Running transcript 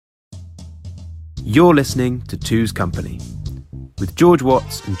You're listening to Two's Company with George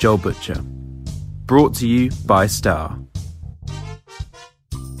Watts and Joel Butcher. Brought to you by Star.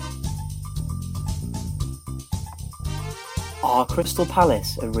 Are Crystal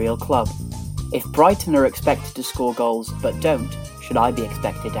Palace a real club? If Brighton are expected to score goals but don't, should I be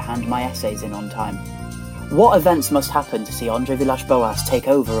expected to hand my essays in on time? What events must happen to see Andre Villas-Boas take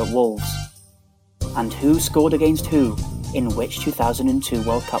over at Wolves? And who scored against who in which 2002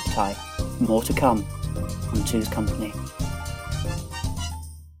 World Cup tie? More to come on Two's Company.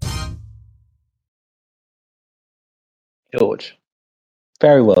 George,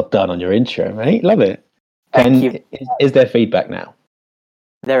 very well done on your intro, mate. Love it. Thank you. Is there feedback now?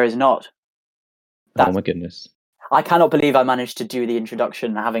 There is not. Oh my goodness. I cannot believe I managed to do the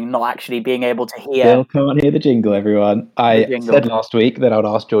introduction having not actually being able to hear. Still can't hear the jingle, everyone. I said last week that I would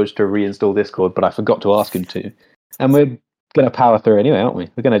ask George to reinstall Discord, but I forgot to ask him to. And we're going to power through anyway, aren't we?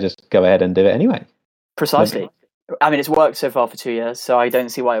 We're going to just go ahead and do it anyway. Precisely. I mean, it's worked so far for 2 years, so I don't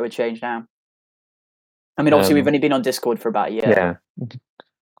see why it would change now. I mean, obviously, we've only been on Discord for about a year. Yeah.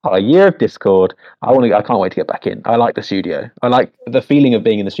 A year of Discord. I can't wait to get back in. I like the studio. I like the feeling of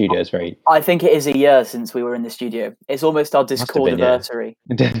being in the studio. Is very. I think it is a year since we were in the studio. It's almost our Discord anniversary.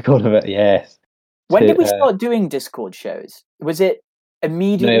 Yeah. Discord anniversary, yes. When did we start doing Discord shows? Was it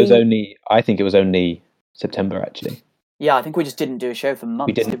immediately? No, it was only. I think it was only September actually. Yeah, I think we just didn't do a show for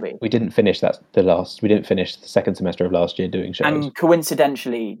months, did we? We didn't finish We didn't finish the second semester of last year doing shows. And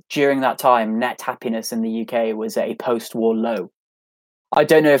coincidentally, during that time, net happiness in the UK was at a post-war low. I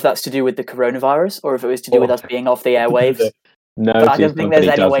don't know if that's to do with the coronavirus or if it was to do with us being off the airwaves. No, but I don't think there's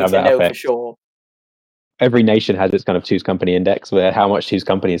any way to know for sure. Every nation has its kind of Two's Company index where how much Two's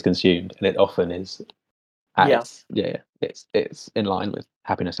Company is consumed, and it often is. It's in line with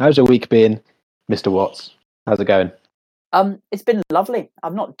happiness. How's your week been, Mr. Watts? How's it going? It's been lovely.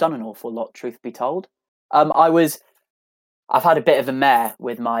 I've not done an awful lot, truth be told. I've had a bit of a mare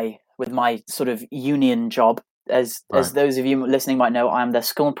with my sort of union job. As those of you listening might know, I'm the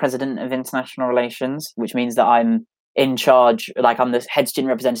school president of international relations, which means that I'm in charge, like I'm the head student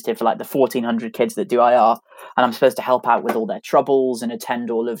representative for like the 1,400 kids that do IR, and I'm supposed to help out with all their troubles and attend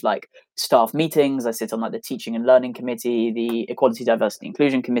all of like staff meetings. I sit on like the teaching and learning committee, the equality, diversity,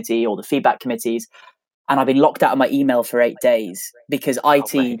 inclusion committee, or the feedback committees. And I've been locked out of my email for 8 days because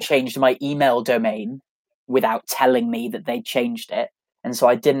IT changed my email domain without telling me that they changed it. And so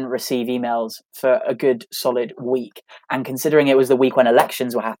I didn't receive emails for a good solid week. And considering it was the week when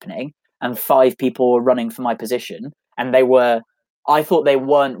elections were happening and 5 people were running for my position, and I thought they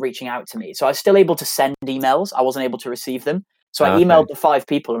weren't reaching out to me. So I was still able to send emails. I wasn't able to receive them. So I emailed the 5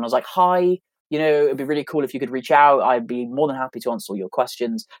 people and I was like, hi, it'd be really cool if you could reach out. I'd be more than happy to answer all your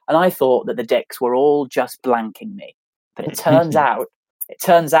questions. And I thought that the dicks were all just blanking me. But it turns out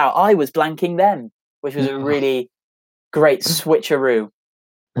I was blanking them, which was a really great switcheroo.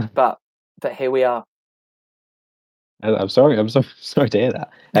 But here we are. I'm sorry to hear that.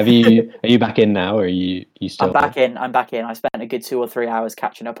 Are you back in now, or are you still? I'm back in. I spent a good 2 or 3 hours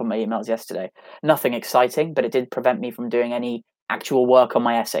catching up on my emails yesterday. Nothing exciting, but it did prevent me from doing any actual work on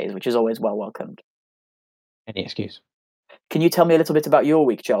my essays, which is always well welcomed. Any excuse. Can you tell me a little bit about your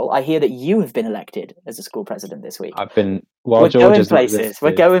week, Joel? I hear that you have been elected as a school president this week. I've been. We're going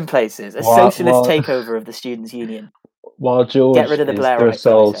places. A socialist takeover of the students' union. While George get rid of the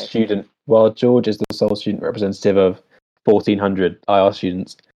Blairites, while George is the sole student representative of 1,400 IR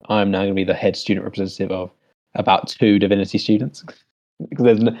students, I'm now going to be the head student representative of about 2 divinity students.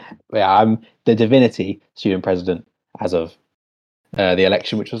 I'm the divinity student president as of the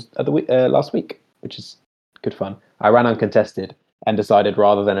election, which was last week, which is good fun. I ran uncontested and decided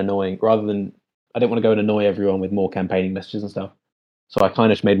I didn't want to go and annoy everyone with more campaigning messages and stuff. So I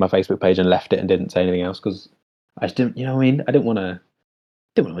kind of just made my Facebook page and left it and didn't say anything else because I just didn't, I didn't want to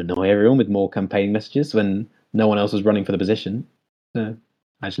annoy everyone with more campaigning messages when no one else was running for the position. So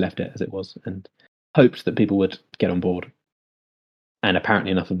I just left it as it was and hoped that people would get on board. And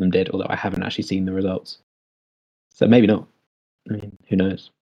apparently enough of them did, although I haven't actually seen the results. So maybe not. I mean, who knows?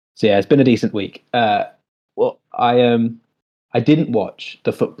 So yeah, it's been a decent week. I didn't watch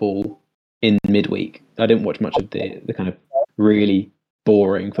the football in midweek. I didn't watch much of the kind of really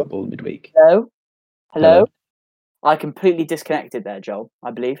boring football midweek. Hello? I completely disconnected there, Joel,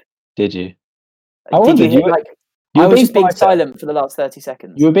 I believe. Did you? I was just being silent for the last 30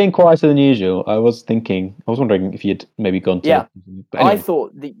 seconds. You were being quieter than usual. I was wondering if you'd maybe gone to... Yeah, anyway. I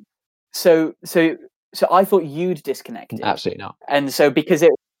thought... So I thought you'd disconnected. Absolutely not. And so because it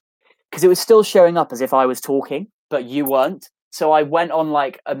was still showing up as if I was talking, but you weren't. So I went on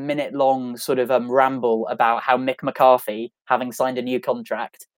like a minute-long sort of ramble about how Mick McCarthy, having signed a new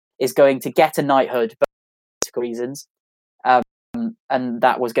contract, is going to get a knighthood for political reasons, and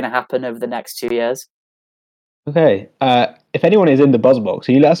that was going to happen over the next 2 years. Okay. If anyone is in the Buzzbox,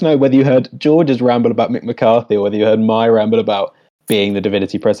 can you let us know whether you heard George's ramble about Mick McCarthy or whether you heard my ramble about being the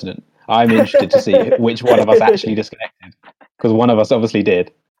divinity president? I'm interested to see which one of us actually disconnected, because one of us obviously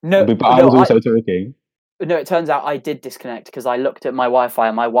did. No, but I was also talking. No, it turns out I did disconnect because I looked at my Wi-Fi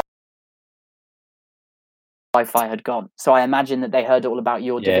and my Wi-Fi had gone. So I imagine that they heard all about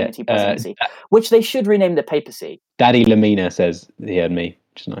your divinity presidency, which they should rename the papacy. Daddy Lamina says he heard me,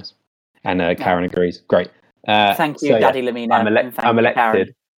 which is nice. And Karen agrees. Great. Thank you, Daddy Lamina. I'm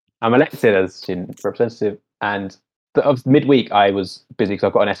elected. I'm elected as student representative, and midweek I was busy because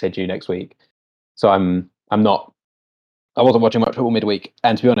I've got an essay due next week. So I wasn't watching much football midweek,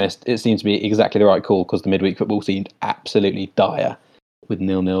 and to be honest, it seemed to be exactly the right call because the midweek football seemed absolutely dire with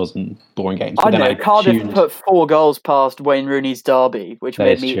 0-0s and boring games. I know Cardiff put 4 goals past Wayne Rooney's derby, which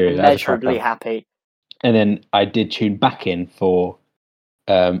made me immeasurably happy. And then I did tune back in for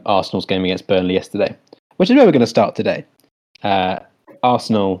Arsenal's game against Burnley yesterday, which is where we're going to start today.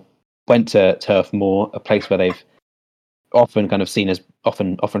 Arsenal went to Turf Moor, a place where they've often kind of seen as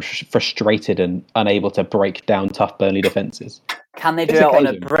often frustrated and unable to break down tough Burnley defences. Can they do it on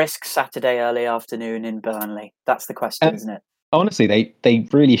a brisk Saturday early afternoon in Burnley? That's the question, isn't it? Honestly, they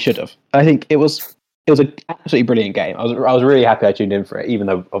really should have. I think it was an absolutely brilliant game. I was really happy I tuned in for it, even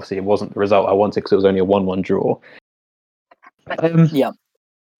though obviously it wasn't the result I wanted because it was only a 1-1 draw. Yeah.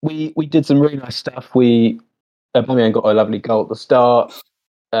 We did some really nice stuff. Aubameyang got a lovely goal at the start.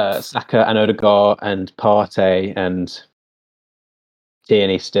 Saka and Odegaard and Partey and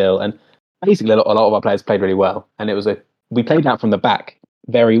Tierney still, and basically a lot of our players played really well. And we played out from the back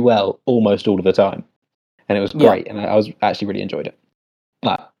very well almost all of the time, and it was great. And I was actually really enjoyed it.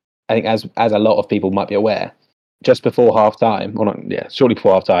 But I think as a lot of people might be aware, just before half time, shortly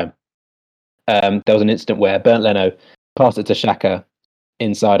before half time, there was an incident where Bernd Leno passed it to Xhaka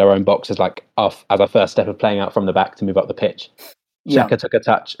inside our own box as our first step of playing out from the back to move up the pitch. Xhaka took a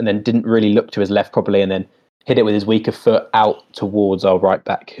touch and then didn't really look to his left properly, and then hit it with his weaker foot out towards our right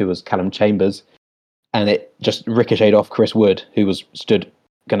back, who was Callum Chambers, and it just ricocheted off Chris Wood, who stood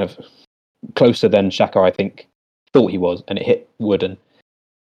kind of closer than Xhaka, I think, thought he was, and it hit Wood and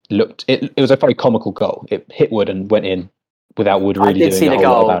looked. It was a very comical goal. It hit Wood and went in without Wood really doing a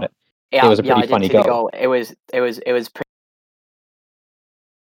whole lot about it. Yeah, it was a pretty funny goal. It was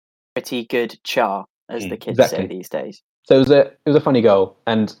pretty good char, as the kids say these days. So it was a funny goal,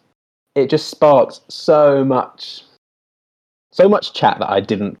 and it just sparked so much chat that I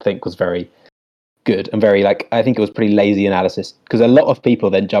didn't think was very good and very I think it was pretty lazy analysis, because a lot of people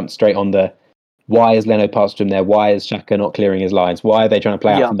then jumped straight on the why is Leno passed to him there? Why is Xhaka not clearing his lines? Why are they trying to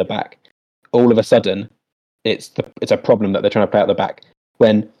play out from the back? All of a sudden, it's a problem that they're trying to play out the back.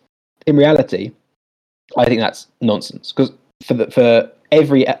 When in reality, I think that's nonsense, because for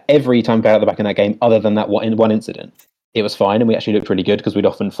every time we played out the back in that game, other than that one incident, it was fine, and we actually looked really good because we'd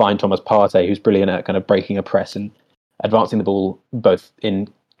often find Thomas Partey, who's brilliant at kind of breaking a press and advancing the ball both in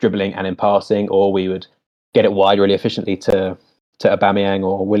dribbling and in passing, or we would get it wide really efficiently to Aubameyang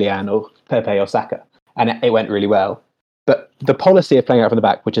or Willian or Pepe or Saka, and it went really well. But the policy of playing out from the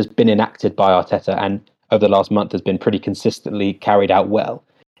back, which has been enacted by Arteta and over the last month has been pretty consistently carried out well,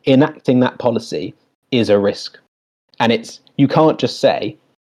 enacting that policy is a risk. And you can't just say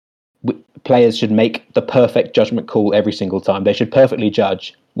players should make the perfect judgment call every single time. They should perfectly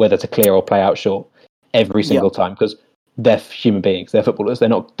judge whether to clear or play out short every single time, because they're human beings, they're footballers. They're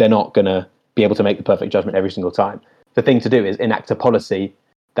not going to be able to make the perfect judgment every single time. The thing to do is enact a policy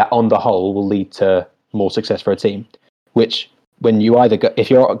that, on the whole, will lead to more success for a team. Which, when you either if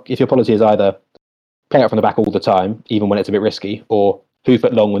your policy is either play out from the back all the time, even when it's a bit risky, or hoof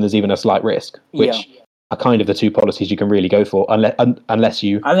it long when there's even a slight risk, which are kind of the two policies you can really go for, unless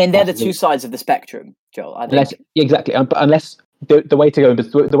you. I mean, they're the two sides of the spectrum, Joel. I think. Exactly, but unless the way to go,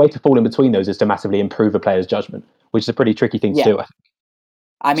 the way to fall in between those is to massively improve a player's judgment, which is a pretty tricky thing to do.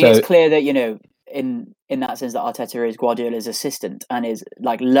 I mean, it's clear that in that sense that Arteta is Guardiola's assistant and is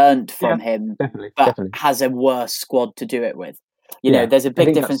learnt from him, definitely has a worse squad to do it with. There's a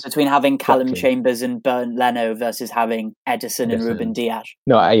big difference between having Callum Chambers and Bernd Leno versus having Ederson and Ruben Dias.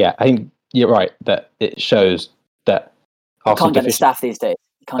 No, I think you're right that it shows that you can't get the staff these days.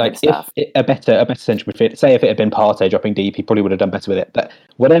 A better central midfield. Say if it had been Partey dropping deep, he probably would have done better with it. But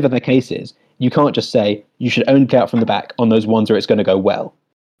whatever the case is, you can't just say you should only play out from the back on those ones where it's going to go well.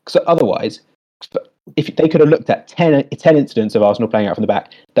 So otherwise, if they could have looked at 10 incidents of Arsenal playing out from the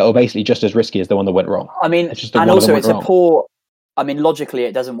back that were basically just as risky as the one that went wrong. I mean, and also it's a poor. I mean, logically,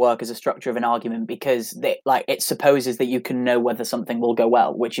 it doesn't work as a structure of an argument because it supposes that you can know whether something will go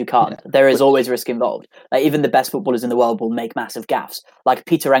well, which you can't. Yeah. There is always risk involved. Like, even the best footballers in the world will make massive gaffes. Like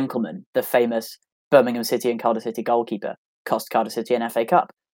Peter Enkelman, the famous Birmingham City and Cardiff City goalkeeper, cost Cardiff City an FA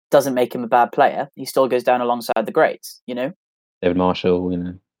Cup. Doesn't make him a bad player. He still goes down alongside the greats, you know? David Marshall,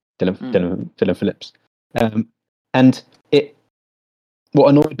 Dylan Phillips. And what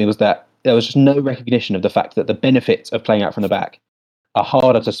annoyed me was that there was just no recognition of the fact that the benefits of playing out from the back are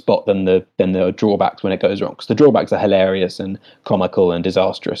harder to spot than the drawbacks when it goes wrong. Because the drawbacks are hilarious and comical and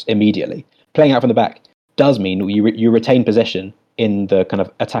disastrous immediately. Playing out from the back does mean you retain possession in the kind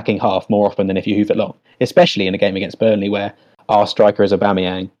of attacking half more often than if you hoof it long. Especially in a game against Burnley where our striker is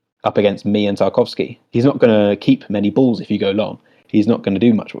Aubameyang up against me and Tarkowski. He's not going to keep many balls if you go long. He's not going to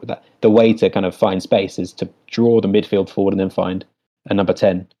do much with that. The way to kind of find space is to draw the midfield forward and then find a number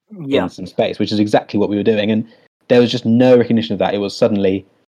 10 in some space, which is exactly what we were doing. And there was just no recognition of that. It was suddenly,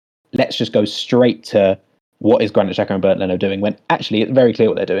 let's just go straight to what is Granit Xhaka and Bernd Leno doing, when actually it's very clear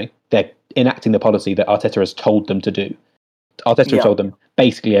what they're doing. They're enacting the policy that Arteta has told them to do. Arteta has told them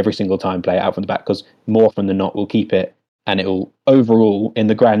basically every single time play it out from the back, because more often than not we'll keep it, and it will overall, in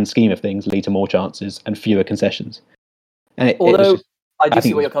the grand scheme of things, lead to more chances and fewer concessions. And I do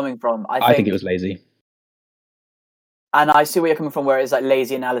see where you're coming from. I think it was lazy. And I see where you're coming from, where it's like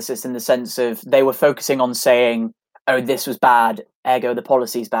lazy analysis in the sense of they were focusing on saying, oh, this was bad, ergo the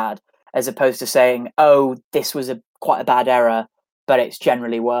policy's bad, as opposed to saying, oh, this was quite a bad error, but it's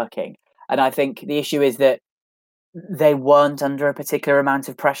generally working. And I think the issue is that they weren't under a particular amount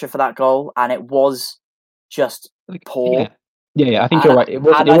of pressure for that goal, and it was just poor. Yeah, I think you're right.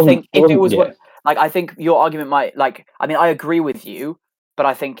 I think your argument might, I agree with you, but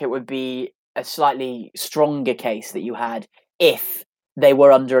I think it would be a slightly stronger case that you had if they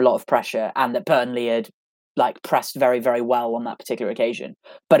were under a lot of pressure and that Burnley had pressed very, very well on that particular occasion.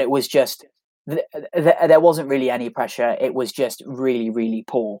 But it was just there wasn't really any pressure. It was just really, really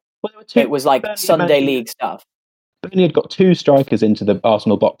poor. It was like Sunday League stuff. Burnley had got two strikers into the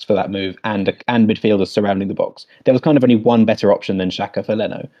Arsenal box for that move and midfielders surrounding the box. There was kind of only one better option than Xhaka for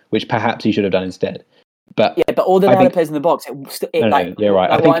Leno, which perhaps he should have done instead. But all the other players in the box. You're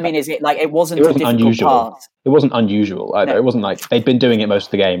right. What I mean is, it wasn't a difficult unusual. pass. It wasn't unusual either. No. It wasn't like they'd been doing it most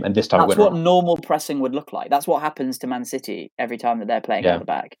of the game, and this time that's what normal pressing would look like. That's what happens to Man City every time that they're playing out the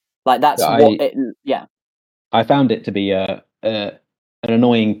back. I found it to be an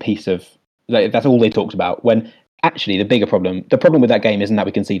annoying piece of. That's all they talked about. When actually the problem with that game isn't that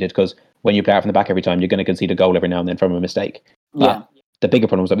we conceded, because when you play out from the back every time, you're going to concede a goal every now and then from a mistake. But the bigger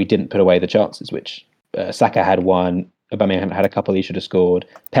problem was that we didn't put away the chances, which. Saka had one, Aubameyang had a couple he should have scored,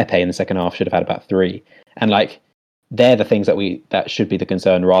 Pepe in the second half should have had about 3, and they're the things that should be the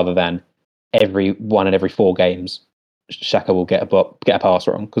concern, rather than every 4 games Xhaka will get a pass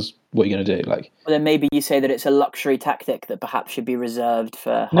wrong, because what are you going to do? Well, then maybe you say that it's a luxury tactic that perhaps should be reserved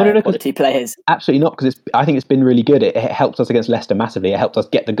for higher quality players. Absolutely not, because I think it's been really good. It helped us against Leicester massively. It helped us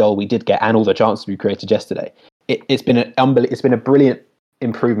get the goal we did get and all the chances we created yesterday. It's been a brilliant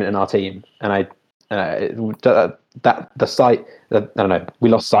improvement in our team, and we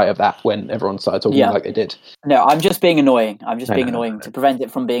lost sight of that when everyone started talking like they did. No, I'm just being annoying. To prevent it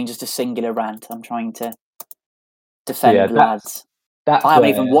from being just a singular rant. I'm trying to defend lads. I haven't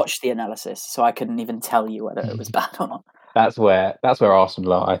even watched the analysis, so I couldn't even tell you whether it was bad or not. That's where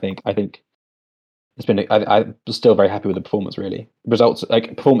Arsenal are. I think it's been. I'm still very happy with the performance. Really, results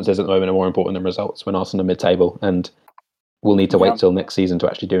performances at the moment are more important than results when Arsenal are mid-table, and we'll need to wait till next season to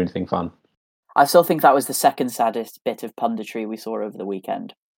actually do anything fun. I still think that was the second saddest bit of punditry we saw over the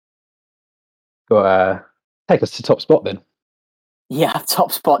weekend. Take us to top spot then. Yeah,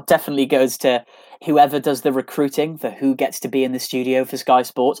 top spot definitely goes to whoever does the recruiting for who gets to be in the studio for Sky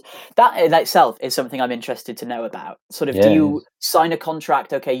Sports. That in itself is something I'm interested to know about. Do you sign a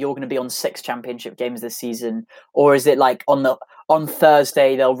contract? Okay, you're going to be on 6 championship games this season, or is it like on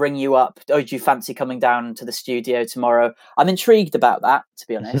Thursday they'll ring you up? Oh, do you fancy coming down to the studio tomorrow? I'm intrigued about that, to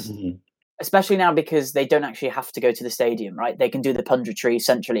be honest. Especially now because they don't actually have to go to the stadium, right? They can do the punditry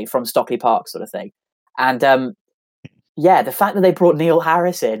centrally from Stockley Park, sort of thing. And the fact that they brought Neil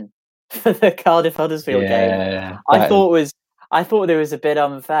Harris in for the Cardiff Huddersfield game, I thought there was a bit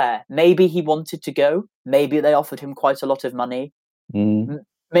unfair. Maybe he wanted to go. Maybe they offered him quite a lot of money.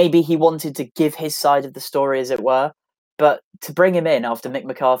 Maybe he wanted to give his side of the story, as it were. But to bring him in after Mick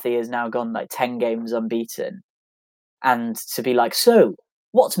McCarthy has now gone 10 games unbeaten, and to be so.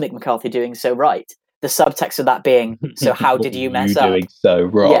 What's Mick McCarthy doing so right? The subtext of that being, so how did you mess up? Doing so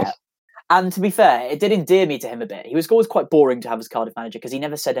wrong. Yeah. And to be fair, it did endear me to him a bit. He was always quite boring to have as Cardiff manager because he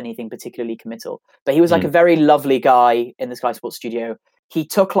never said anything particularly committal. But he was like a very lovely guy in the Sky Sports studio. He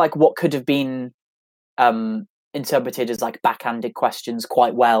took like what could have been interpreted as like backhanded questions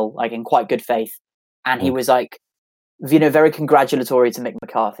quite well, like in quite good faith. And he was like, very congratulatory to Mick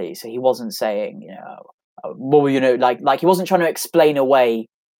McCarthy. So he wasn't saying, like he wasn't trying to explain away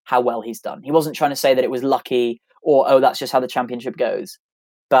how well he's done. He wasn't trying to say that it was lucky or, oh, that's just how the Championship goes.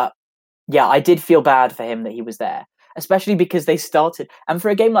 But yeah, I did feel bad for him that he was there, especially because they started. And for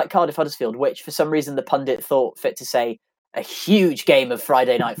a game like Cardiff Huddersfield, which for some reason the pundit thought fit to say a huge game of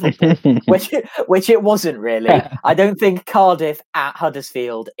Friday night football, which it wasn't really. I don't think Cardiff at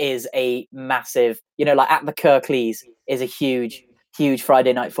Huddersfield is a massive, like at the Kirklees is a huge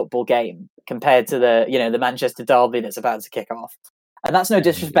Friday night football game compared to the Manchester derby that's about to kick off. And that's no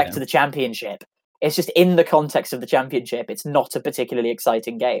disrespect to the Championship. It's just in the context of the Championship, it's not a particularly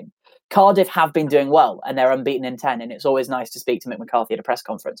exciting game. Cardiff have been doing well, and they're unbeaten in 10, and it's always nice to speak to Mick McCarthy at a press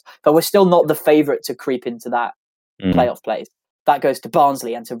conference. But we're still not the favourite to creep into that playoff place. That goes to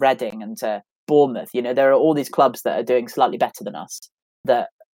Barnsley and to Reading and to Bournemouth. There are all these clubs that are doing slightly better than us that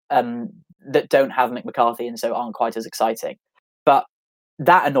don't have Mick McCarthy and so aren't quite as exciting. But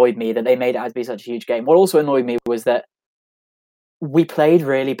that annoyed me that they made it out to be such a huge game. What also annoyed me was that we played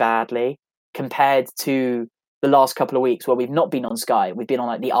really badly compared to the last couple of weeks where we've not been on Sky. We've been on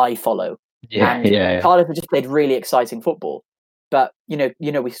like the iFollow. Cardiff have just played really exciting football. But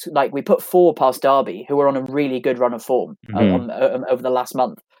we put 4 past Derby, who were on a really good run of form over the last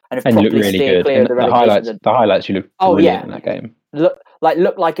month, and have probably really steered clear of the relegation. The highlights you look brilliant in that game. Look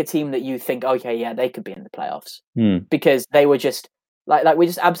like a team that you think, okay, yeah, they could be in the playoffs because they were just like we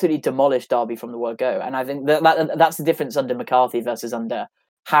just absolutely demolished Derby from the word go. And I think that's the difference under McCarthy versus under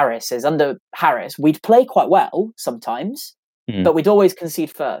Harris. Is under Harris we'd play quite well sometimes, but we'd always concede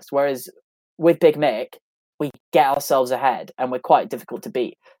first. Whereas with Big Mick, we get ourselves ahead and we're quite difficult to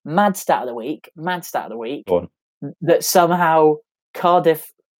beat. Mad stat of the week, that somehow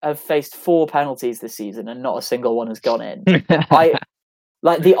Cardiff have faced 4 penalties this season and not a single one has gone in.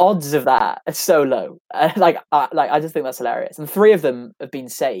 The odds of that are so low. I just think that's hilarious. And 3 of them have been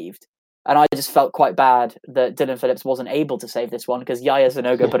saved. And I just felt quite bad that Dylan Phillips wasn't able to save this one because Yaya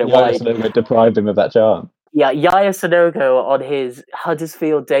Sanogo put it wide. Yaya Sanogo deprived him of that chance. Yeah, Yaya Sanogo on his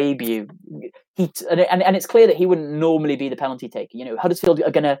Huddersfield debut, and it's clear that he wouldn't normally be the penalty taker. Huddersfield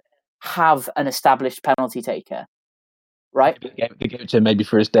are going to have an established penalty taker, right? They give it to him maybe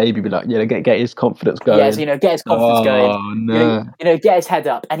for his debut, be like, get his confidence going. Yes, get his confidence going. No. Get his head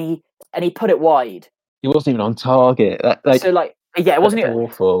up, and he put it wide. He wasn't even on target. It wasn't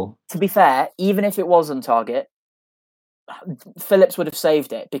awful. To be fair, even if it was on target, Phillips would have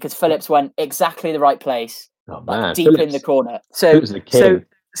saved it because Phillips went exactly the right place, deep Phillips, in the corner. So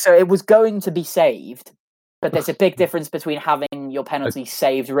it was going to be saved, but there's a big difference between having your penalty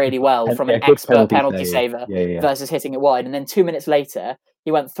saved really well from an expert penalty saver versus hitting it wide. And then 2 minutes later,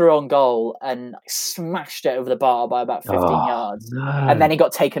 he went through on goal and smashed it over the bar by about 15 yards. No. And then he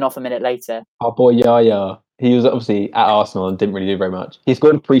got taken off a minute later. Our boy Yaya. He was obviously at Arsenal and didn't really do very much. He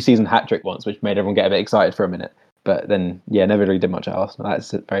scored a pre-season hat-trick once, which made everyone get a bit excited for a minute. But then, never really did much at Arsenal.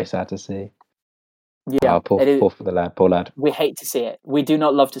 That's very sad to see. Yeah, poor for the lad. Poor lad. We hate to see it. We do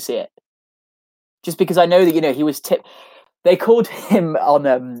not love to see it. Just because I know that he was tipped. They called him on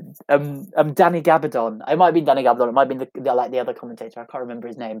Danny Gabardon. It might have been Danny Gabardon. It might have been the other commentator. I can't remember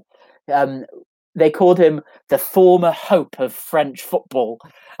his name. They called him the former hope of French football.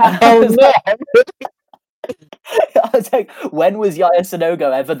 Oh no! I was like, when was Yaya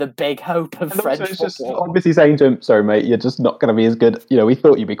Sanogo ever the big hope of French football? Just obviously saying to him, sorry mate, you're just not going to be as good. We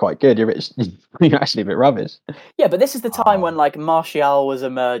thought you'd be quite good. You're actually a bit rubbish. Yeah, but this is the time when Martial was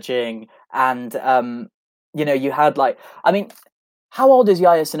emerging and you had how old is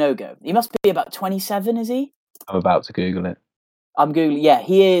Yaya Sanogo? He must be about 27, is he? I'm about to Google it. I'm Googling. Yeah,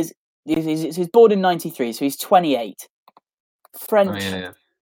 he is. He's born in 93, so he's 28. French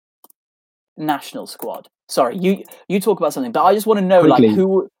national squad. Sorry, you talk about something, but I just want to know quickly,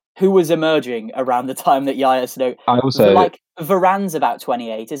 who was emerging around the time that Yaya Sanogo. I also Varane's about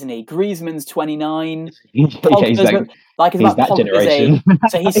 28, isn't he? Griezmann's 29. He's about that Pogba's generation. age.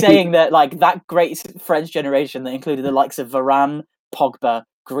 So he's saying that that great French generation that included the likes of Varane, Pogba,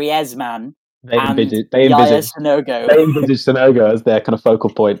 Griezmann, They envisaged Sanogo as their kind of focal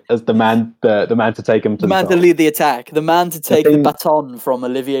point, as the man to take him to the man to lead the attack, the man to take the baton from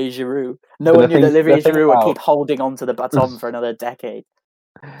Olivier Giroud. No one knew that Olivier Giroud would keep holding on to the baton for another decade.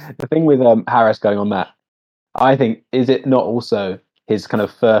 The thing with Harris going on that, I think, is it not also his kind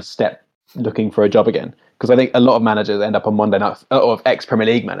of first step looking for a job again? because I think a lot of managers end up on Monday night, or ex-Premier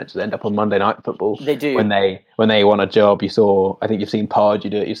League managers end up on Monday Night Football. They do. when they want a job. I think you've seen Pardew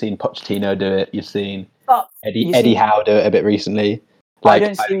do it, you've seen Pochettino do it, you've seen Eddie Howe do it a bit recently. Like,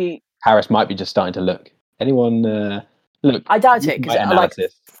 I think Harris might be just starting to look. Anyone look? I doubt it, because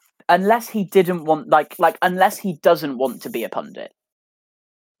analysis. Unless he didn't want, unless he doesn't want to be a pundit.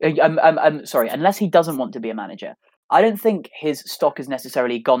 Sorry, unless he doesn't want to be a manager. I don't think his stock has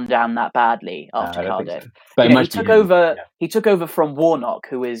necessarily gone down that badly after Cardiff. So. But he took over from Warnock,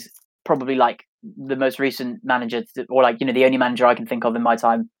 who is probably like the most recent manager, or the only manager I can think of in my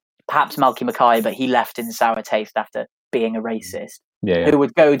time. Perhaps Malky Mackay, but he left in sour taste after being a racist. Yeah. Who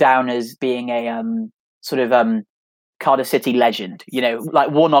would go down as being a Cardiff City legend.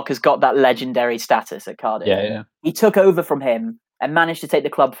 Warnock has got that legendary status at Cardiff. Yeah. He took over from him and managed to take the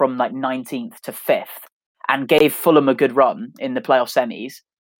club from 19th to 5th. And gave Fulham a good run in the playoff semis,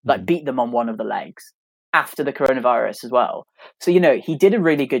 beat them on one of the legs after the coronavirus as well. So, he did a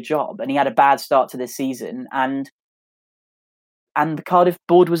really good job, and he had a bad start to this season, and the Cardiff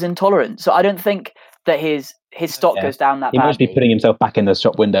board was intolerant. So I don't think that his stock goes down that badly. He might be putting himself back in the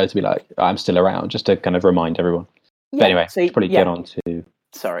shop window to be like, I'm still around, just to kind of remind everyone. Yeah, but anyway, let's probably get on to...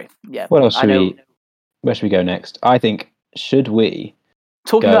 Sorry, yeah. What else where should we go next? I think, should we...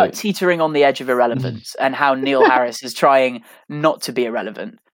 Talking about teetering on the edge of irrelevance and how Neil Harris is trying not to be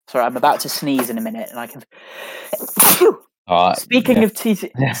irrelevant. Sorry, I'm about to sneeze in a minute, and I can. Speaking of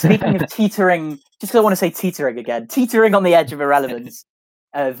teetering, just 'cause I want to say teetering again. Teetering on the edge of irrelevance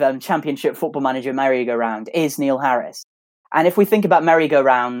of Championship Football Manager merry-go-round is Neil Harris. And if we think about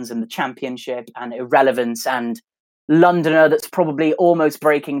merry-go-rounds and the Championship and irrelevance and Londoner, that's probably almost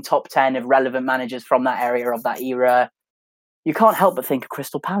breaking top 10 of relevant managers from that area of that era. You can't help but think of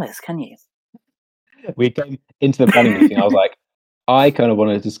Crystal Palace, can you? We came into the planning meeting. I was like, I kind of want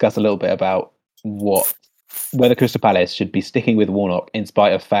to discuss a little bit about whether Crystal Palace should be sticking with Warnock in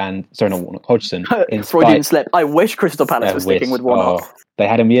spite of Hodgson. Freudian slip. I wish Crystal Palace was sticking with Warnock. They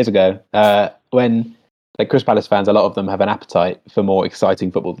had him years ago. When Crystal Palace fans, a lot of them have an appetite for more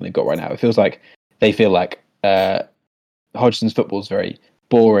exciting football than they've got right now. It feels like they feel like Hodgson's football is very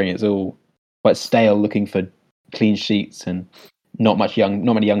boring. It's all quite stale, looking for clean sheets and not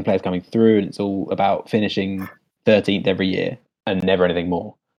many young players coming through, and it's all about finishing 13th every year and never anything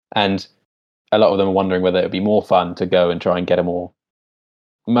more. And a lot of them are wondering whether it would be more fun to go and try and get a more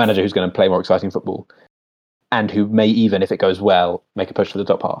manager who's going to play more exciting football, and who may even, if it goes well, make a push for the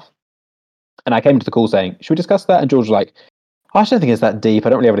top half. And I came to the call saying, should we discuss that? And George was like, I don't think it's that deep. I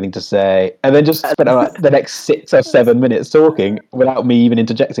don't really have anything to say. And then just spent the next 6 or 7 minutes talking without me even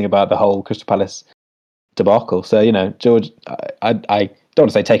interjecting about the whole Crystal Palace debacle. So, George, I don't want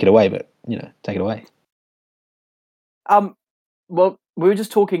to say take it away, but, take it away. Well, we were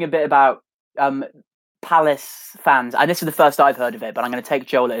just talking a bit about Palace fans, and this is the first I've heard of it, but I'm going to take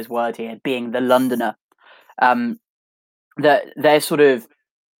Joel at his word here, being the Londoner, that they're sort of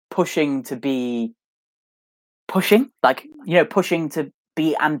pushing to be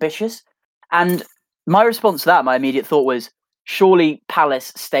ambitious. And my response to that, my immediate thought was, surely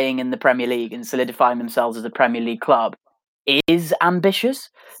Palace staying in the Premier League and solidifying themselves as a Premier League club is ambitious,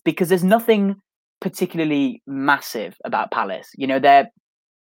 because there's nothing particularly massive about Palace. They're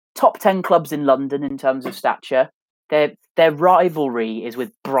top 10 clubs in London in terms of stature. Their rivalry is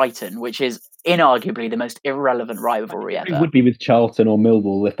with Brighton, which is inarguably the most irrelevant rivalry ever. It would be with Charlton or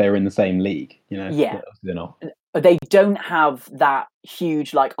Millwall if they were in the same league. Yeah. They're not. They don't have that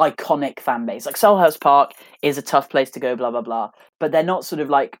huge, iconic fan base. Selhurst Park is a tough place to go, blah, blah, blah. But they're not sort of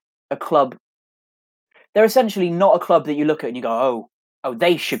like a club. They're essentially not a club that you look at and you go, oh,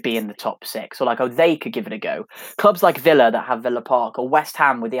 they should be in the top 6, or they could give it a go. Clubs like Villa that have Villa Park, or West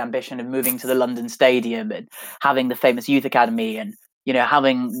Ham with the ambition of moving to the London Stadium and having the famous youth academy and,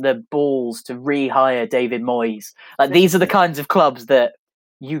 having the balls to rehire David Moyes. These are the kinds of clubs that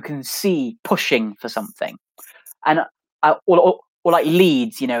you can see pushing for something. And or like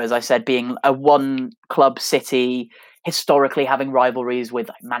Leeds, as I said, being a one club city, historically having rivalries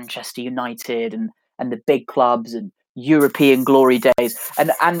with Manchester United and the big clubs and European glory days.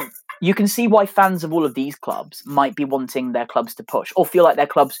 And you can see why fans of all of these clubs might be wanting their clubs to push or feel like their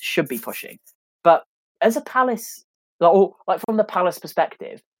clubs should be pushing. But as a Palace, or from the Palace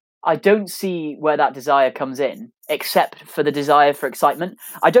perspective, I don't see where that desire comes in, except for the desire for excitement.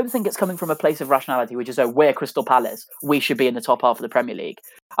 I don't think it's coming from a place of rationality, which is, we're Crystal Palace, we should be in the top half of the Premier League.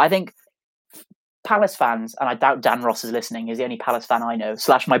 I think Palace fans, and I doubt Dan Ross is listening, he's the only Palace fan I know,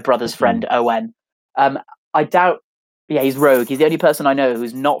 / my brother's friend, Owen. I doubt, he's rogue. He's the only person I know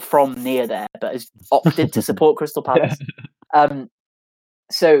who's not from near there, but has opted to support Crystal Palace.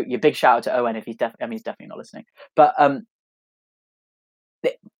 So your big shout out to Owen if he's definitely not listening. But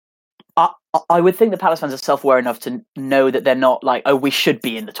I would think the Palace fans are self-aware enough to know that they're not like, oh, we should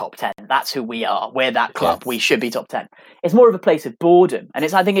be in the top 10. That's who we are. We're that club. Yeah. We should be top 10. It's more of a place of boredom. And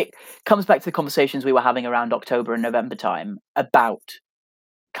I think it comes back to the conversations we were having around October and November time about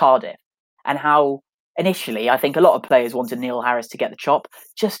Cardiff and how initially I think a lot of players wanted Neil Harris to get the chop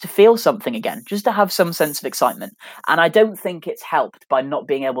just to feel something again, just to have some sense of excitement. And I don't think it's helped by not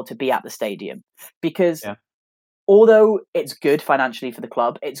being able to be at the stadium because... Yeah. Although it's good financially for the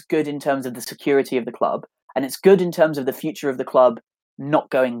club, it's good in terms of the security of the club, and it's good in terms of the future of the club not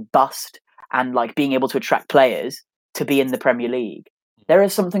going bust and like being able to attract players to be in the Premier League. There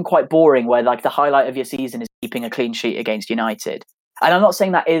is something quite boring where like the highlight of your season is keeping a clean sheet against United. And I'm not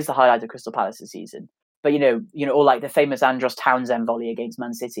saying that is the highlight of Crystal Palace's season, but you know, or like the famous Andros Townsend volley against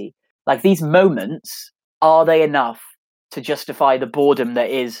Man City. Like these moments, are they enough to justify the boredom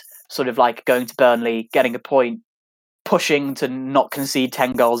that is sort of like going to Burnley, getting a point, pushing to not concede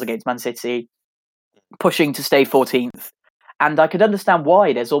 10 goals against Man City, pushing to stay 14th. And I could understand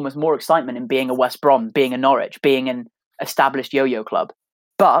why there's almost more excitement in being a West Brom, being a Norwich, being an established yo-yo club.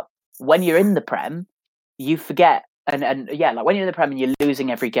 But when you're in the Prem, you forget. And yeah, like when you're in the Prem and you're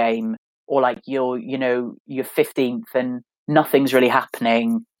losing every game, or like you're 15th and nothing's really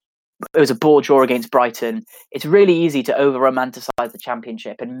happening. It was a ball draw against Brighton. It's really easy to over-romanticize the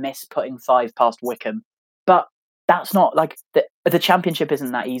Championship and miss putting 5 past Wickham. But that's not like the Championship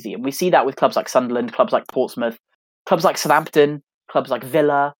isn't that easy. And we see that with clubs like Sunderland, clubs like Portsmouth, clubs like Southampton, clubs like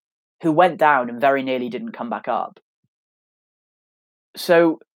Villa, who went down and very nearly didn't come back up.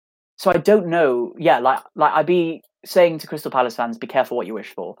 So I don't know. Yeah, like I'd be saying to Crystal Palace fans, be careful what you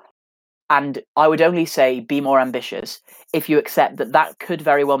wish for. And I would only say be more ambitious if you accept that could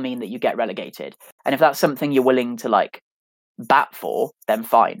very well mean that you get relegated. And if that's something you're willing to like bat for, then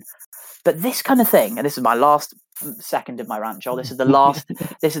fine. But this kind of thing, and this is my last second of my rant, Joel. This is the last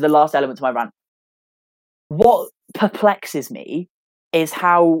element to my rant. What perplexes me is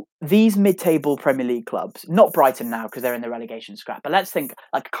how these mid-table Premier League clubs, not Brighton now because they're in the relegation scrap, but let's think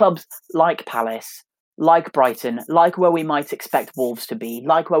like clubs like Palace, like Brighton, like where we might expect Wolves to be,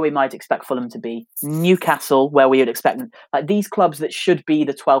 like where we might expect Fulham to be, Newcastle, where we would expect them, like these clubs that should be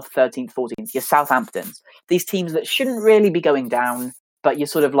the 12th, 13th, 14th, your Southamptons, these teams that shouldn't really be going down, but you're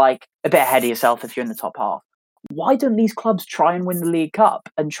sort of like a bit ahead of yourself if you're in the top half. Why don't these clubs try and win the League Cup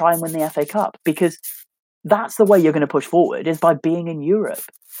and try and win the FA Cup? Because that's the way you're going to push forward, is by being in Europe.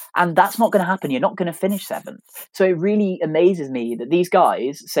 And that's not going to happen. You're not going to finish 7th. So it really amazes me that these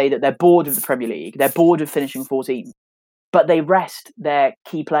guys say that they're bored of the Premier League, they're bored of finishing 14th, but they rest their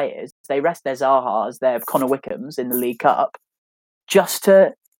key players, they rest their Zahas, their Connor Wickhams in the League Cup, just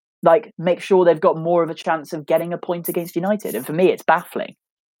to like make sure they've got more of a chance of getting a point against United. And for me, it's baffling.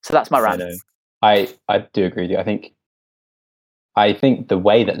 So that's my rant. I do agree with you. I think the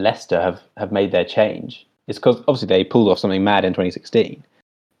way that Leicester have made their change is because obviously they pulled off something mad in 2016,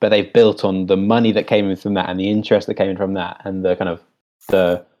 but they've built on the money that came in from that and the interest that came in from that and the kind of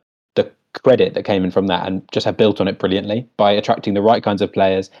the credit that came in from that, and just have built on it brilliantly by attracting the right kinds of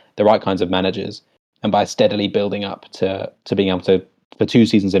players, the right kinds of managers, and by steadily building up to being able to, for 2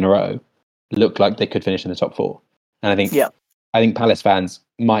 seasons in a row, look like they could finish in the top 4. And I think Palace fans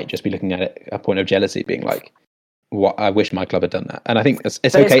might just be looking at it a point of jealousy, being like, "What? I wish my club had done that." And I think it's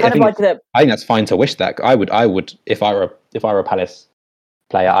okay. I think that's fine to wish that. I would, if I were a Palace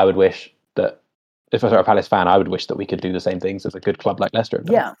player, I would wish that. If I were a Palace fan, I would wish that we could do the same things as a good club like Leicester have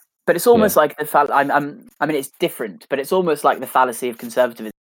done. Yeah, but it's almost like I mean, it's different, but it's almost like the fallacy of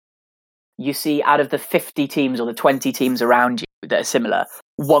conservatism. You see, out of the 50 teams or the 20 teams around you that are similar,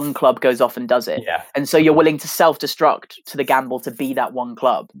 one club goes off and does it. Yeah. And so you're willing to self-destruct to the gamble to be that one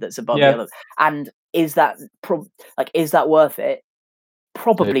club that's above the other. And is that worth it?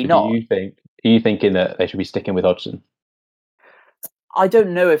 Probably not. Are you thinking that they should be sticking with Hodgson? I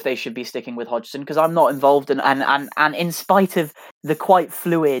don't know if they should be sticking with Hodgson because I'm not involved in, and in spite of the quite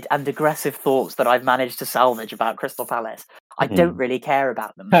fluid and aggressive thoughts that I've managed to salvage about Crystal Palace, I don't really care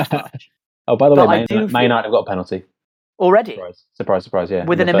about them that much. Oh, by the way, Man United have got a penalty. Already? Surprise, yeah.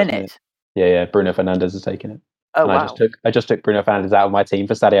 Within a minute? Yeah, Bruno Fernandes has taken it. Oh, wow. I just took Bruno Fernandes out of my team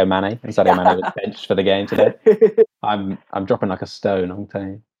for Sadio Mane, and Sadio Mane was benched for the game today. I'm dropping like a stone, I'm telling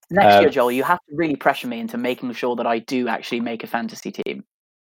you. Next year, Joel, you have to really pressure me into making sure that I do actually make a fantasy team.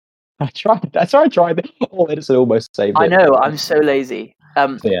 I tried. I tried. Oh, Edison almost saved it. I know, I'm so lazy.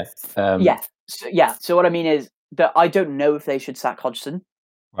 So what I mean is that I don't know if they should sack Hodgson.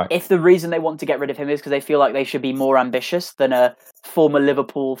 Right. If the reason they want to get rid of him is because they feel like they should be more ambitious than a former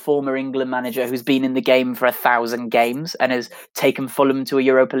Liverpool, former England manager who's been in the game for 1,000 games and has taken Fulham to a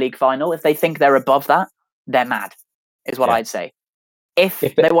Europa League final, if they think they're above that, they're mad, is what I'd say. If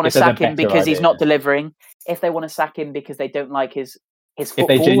they want to sack him because he's not delivering, if they want to sack him because they don't like his football,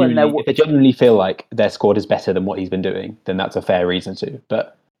 if they genuinely feel like their squad is better than what he's been doing, then that's a fair reason to.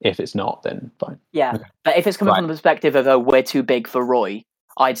 But if it's not, then fine. Yeah, okay. But if it's coming from the perspective of, we're too big for Roy,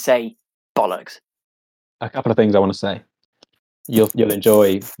 I'd say bollocks. A couple of things I want to say. You'll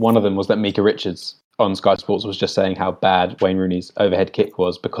enjoy. One of them was that Mika Richards on Sky Sports was just saying how bad Wayne Rooney's overhead kick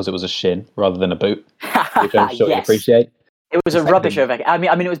was because it was a shin rather than a boot, which I'm sure you appreciate. It was a rubbish overhead. I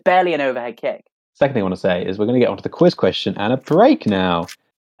mean, it was barely an overhead kick. Second thing I want to say is we're going to get onto the quiz question and a break now.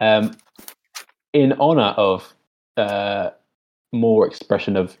 In honour of more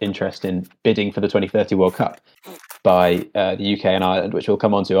expression of interest in bidding for the 2030 World Cup by the UK and Ireland, which we'll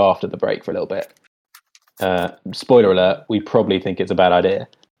come on to after the break for a little bit. Spoiler alert, we probably think it's a bad idea.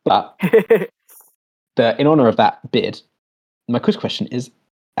 But in honour of that bid, my quiz question is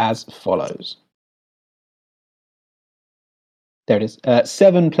as follows. There it is.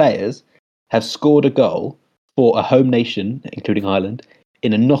 7 players have scored a goal for a home nation, including Ireland,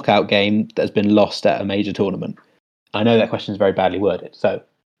 in a knockout game that has been lost at a major tournament. I know that question is very badly worded. So,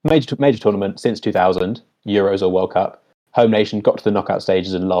 major tournament since 2000, Euros or World Cup, home nation got to the knockout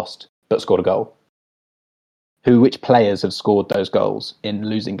stages and lost, but scored a goal. Which players have scored those goals in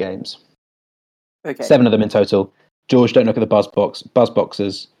losing games? Okay. 7 of them in total. George, don't look at the buzz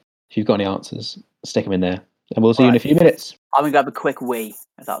boxes. If you've got any answers, stick them in there. And we'll see you in a few minutes. I'm going to grab a quick wee,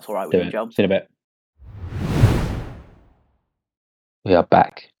 if that's all right with you, Job. See you in a bit. We are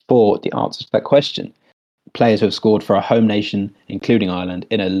back for the answers to that question. Players who have scored for a home nation, including Ireland,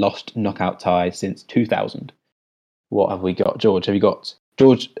 in a lost knockout tie since 2000. What have we got? George,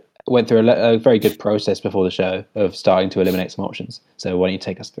 George went through a very good process before the show of starting to eliminate some options. So why don't you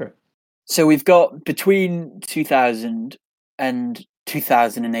take us through it? So we've got between 2000 and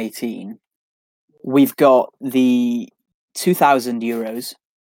 2018, we've got the 2000 Euros,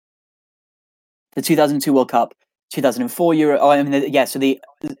 the 2002 World Cup, 2004 Euro. So the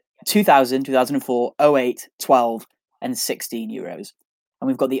 2000, 2004, 08, 12, and 16 Euros. And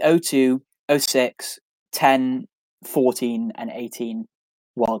we've got the 02, 06, 10, 14, and 18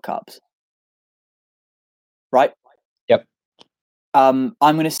 World Cups. Right? Yep. I'm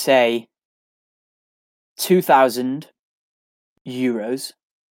going to say 2000 Euros.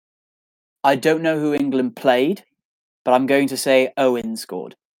 I don't know who England played, but I'm going to say Owen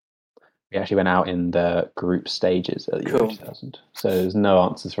scored. We actually went out in the group stages at the Euro 2000. So there's no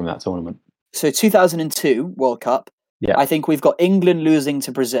answers from that tournament. So 2002 World Cup. Yeah. I think we've got England losing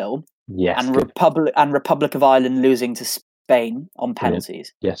to Brazil. Yes. And Republic of Ireland losing to Spain on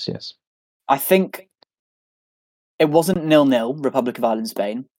penalties. Yes, yes. I think it wasn't 0-0, Republic of Ireland,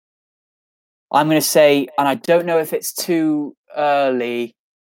 Spain. I'm going to say, and I don't know if it's too early,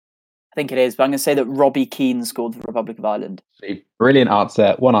 I think it is, but I'm going to say that Robbie Keane scored for the Republic of Ireland. Brilliant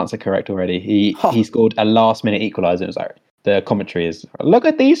answer. One answer correct already. He scored a last-minute equaliser. It was like, the commentary is, look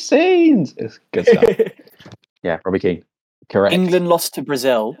at these scenes. It's good stuff. Yeah, Robbie Keane. Correct. England lost to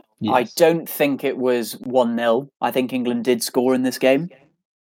Brazil. Yes. I don't think it was 1-0. I think England did score in this game.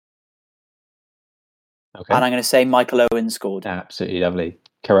 Okay. And I'm going to say Michael Owen scored. Absolutely lovely.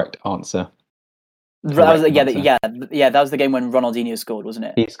 Correct answer. That was the game when Ronaldinho scored, wasn't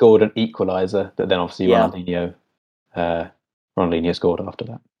it? He scored an equaliser, but then obviously Ronaldinho scored after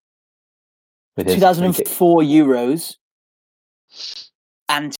that. 2004 Euros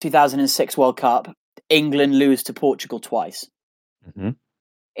and 2006 World Cup, England lose to Portugal twice. Mm-hmm.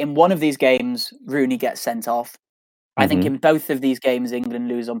 In one of these games, Rooney gets sent off. I think in both of these games, England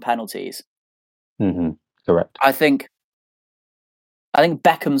lose on penalties. Mm-hmm. Correct. I think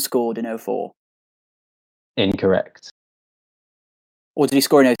Beckham scored in 04. Incorrect. Or did he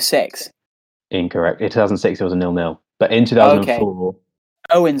score in 06? Incorrect. In 2006, it was a 0-0. But in 2004...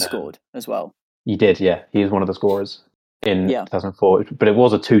 Owen scored as well. He did, yeah. He was one of the scorers in 2004. But it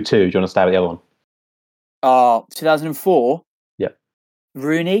was a 2-2. Do you want to stab at the other one? 2004? Yeah.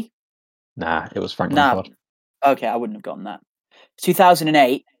 Rooney? Nah, it was Frank Lampard. Okay, I wouldn't have gotten that.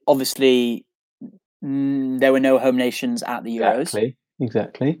 2008, obviously, there were no home nations at the Euros.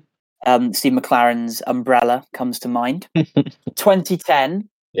 Exactly. Steve McLaren's umbrella comes to mind. 2010,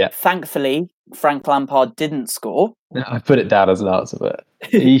 thankfully, Frank Lampard didn't score. I put it down as an answer, but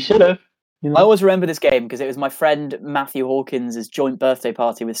he should have. You know? I always remember this game because it was my friend Matthew Hawkins' joint birthday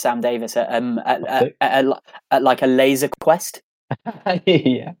party with Sam Davis at like a laser quest.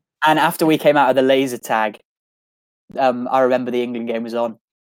 Yeah. And after we came out of the laser tag, I remember the England game was on.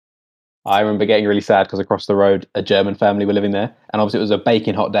 I remember getting really sad because across the road, a German family were living there, and obviously it was a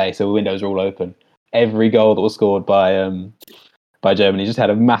baking hot day, so the windows were all open. Every goal that was scored by Germany just had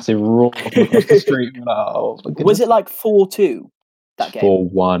a massive roar from across the street. Like, oh, my Was it goodness. like 4-2 that game?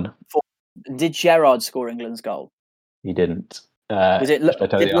 4-1. Did Gerrard score England's goal? He didn't. Was it? Should I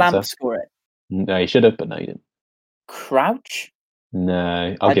tell you Did the Lamp answer? score it? No, he should have, but no, he didn't. Crouch?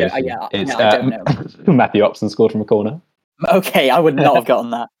 No, I'll give it to you. It's I don't know. Matthew Upson scored from a corner. Okay, I would not have gotten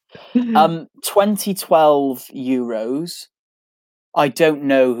that. 2012 Euros. I don't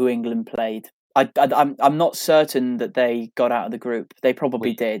know who England played. I'm not certain that they got out of the group. They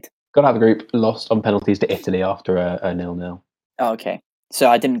probably did. Got out of the group, lost on penalties to Italy after a 0-0. Oh, okay, so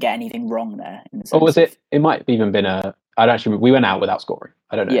I didn't get anything wrong there. In the sense Or was it? It might have even been a. We went out without scoring.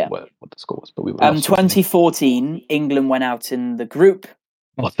 I don't know what the score was, but we were. 2014, England went out in the group.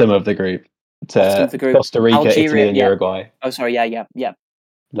 Bottom of the group to Costa Rica, Algeria, Italy, and Uruguay. Oh, sorry, yeah.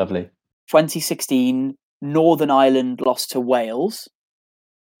 Lovely. 2016, Northern Ireland lost to Wales.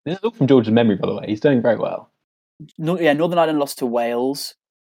 This is all from George's memory, by the way. He's doing very well. Northern Ireland lost to Wales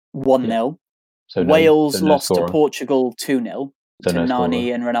 1-0. Yeah. So Wales lost to Portugal 2-0 to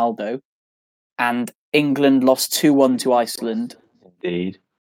Nani and Ronaldo. And England lost 2-1 to Iceland. Indeed.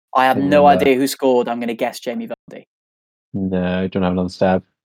 I have no idea who scored. I'm going to guess Jamie Vardy. No, don't have another stab.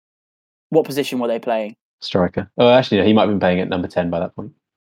 What position were they playing? Striker. Oh, actually, no, he might have been playing at number 10 by that point.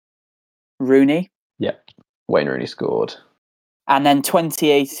 Rooney? Yeah. Wayne Rooney scored. And then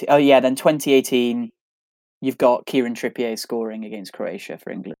 2018, you've got Kieran Trippier scoring against Croatia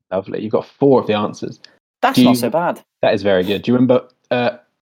for England. Lovely. You've got 4 of the answers. That's not so bad. That is very good. Do you remember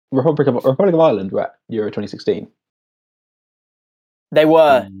Republic of Ireland were at Euro 2016? They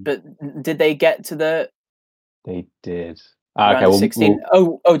were, but did they get to the... They did. Okay, 16.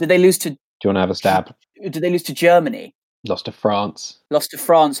 Did they lose to... Do you want to have a stab? Did they lose to Germany? Lost to France.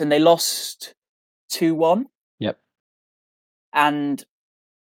 And they lost 2-1? Yep. And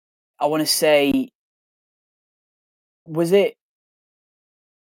I want to say, was it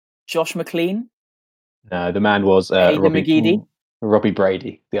Josh McLean? No, the man was Robbie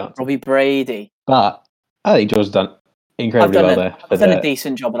Brady, the answer. Robbie Brady. But I think George's done incredibly well there. I've done a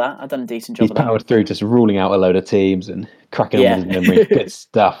decent job of that. He's powered through just ruling out a load of teams and cracking on with his memory. Good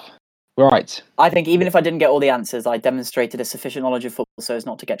stuff. Right. I think even if I didn't get all the answers, I demonstrated a sufficient knowledge of football so as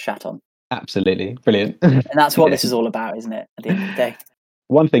not to get shat on. Absolutely. Brilliant. And that's what this is all about, isn't it, at the end of the day?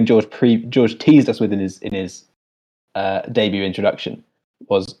 One thing George teased us with in his debut introduction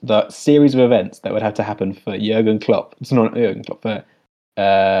was the series of events that would have to happen for Jurgen Klopp. It's not Jurgen Klopp, for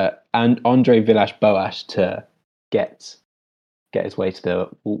and Andre Villas-Boas to get his way to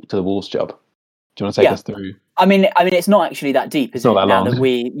the Wolves job. Do you want to take us through? I mean, it's not actually that deep, is it? Not that long.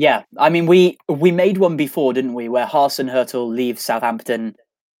 We made one before, didn't we? Where Hasenhüttl leaves Southampton.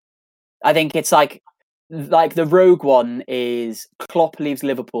 I think it's like the rogue one is Klopp leaves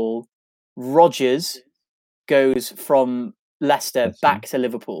Liverpool, Rodgers goes from Leicester back to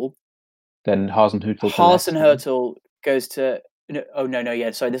Liverpool. Then Hasenhüttl goes to this one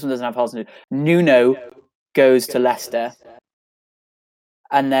doesn't have Hasenhüttl. Nuno goes to Leicester.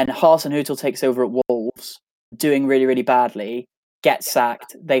 And then Hasenhüttl takes over at Wolves, doing really, really badly, gets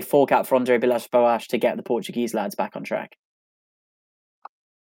sacked. They fork out for Andre Villas-Boas to get the Portuguese lads back on track.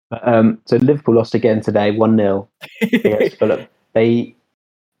 So Liverpool lost again today, 1-0 against Fulham. They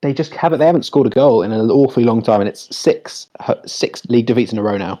haven't scored a goal in an awfully long time, and it's six league defeats in a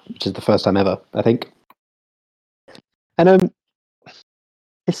row now, which is the first time ever, I think. And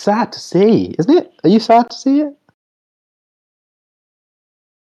it's sad to see, isn't it? Are you sad to see it?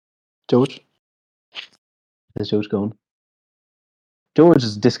 George? Is George gone? George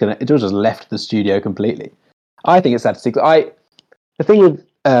is disconnected. George has left the studio completely. I think it's sad to see. The thing with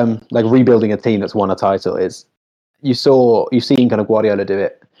rebuilding a team that's won a title is you've seen kind of Guardiola do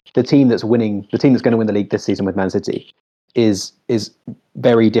it. The team that's going to win the league this season with Man City is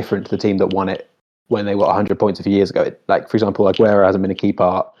very different to the team that won it when they were 100 points a few years ago. For example, Aguero hasn't been a key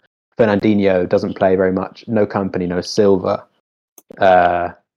part. Fernandinho doesn't play very much. No Company, no Silva.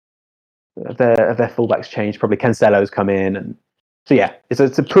 Their fullbacks changed. Probably Cancelo's come in, and so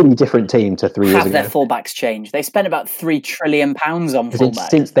it's a pretty different team to 3 years ago. Have their fullbacks changed? They spent about £3 trillion on fullbacks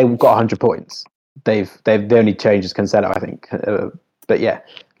since they got 100 points. They've only changed as Cancelo, I think. But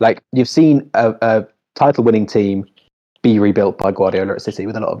you've seen a title-winning team be rebuilt by Guardiola at City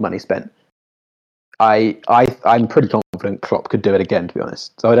with a lot of money spent. I'm pretty confident Klopp could do it again, to be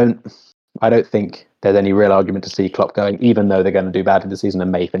honest. So I don't think there's any real argument to see Klopp going, even though they're going to do badly this season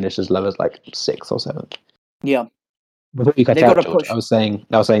and may finish as low as 6th or 7th. Yeah. Before you cut out, George, I was saying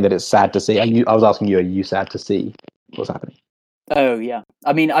that it's sad to see. I was asking you, are you sad to see what's happening? Oh yeah.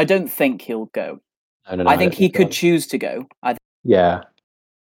 I mean, I don't think he'll go. No, I think don't he so. could choose to go. I Yeah.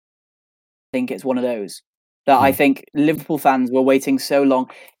 think it's one of those that I think Liverpool fans were waiting so long.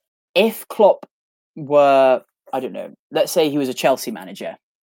 If Klopp were, I don't know, let's say he was a Chelsea manager,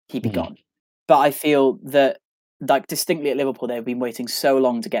 he'd be gone. But I feel that, like, distinctly at Liverpool, they've been waiting so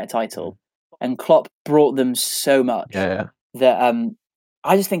long to get a title, and Klopp brought them so much Yeah. that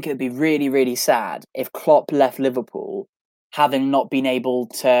I just think it would be really, really sad if Klopp left Liverpool having not been able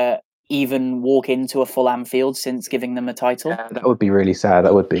to even walk into a full Anfield since giving them a title. Yeah, that would be really sad.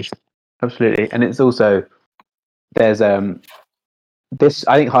 That would be. Absolutely. And it's also, there's this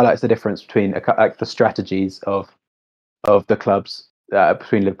I think highlights the difference between like the strategies of the clubs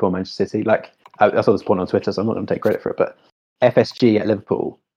between Liverpool and Manchester City. Like I saw this point on Twitter, so I'm not going to take credit for it, but FSG at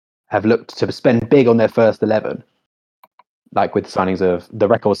Liverpool have looked to spend big on their first 11, like with signings of the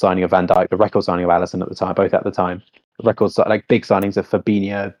record signing of Van Dijk, the record signing of Alisson at the time, both at the time, records like big signings of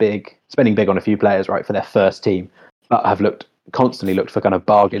Fabinho, spending big on a few players, right, for their first team, but have constantly looked for kind of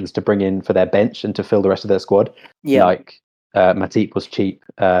bargains to bring in for their bench and to fill the rest of their squad. Yeah, Like Matip was cheap.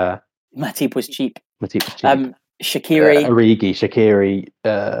 Matip was cheap. Shaqiri, Shaqiri,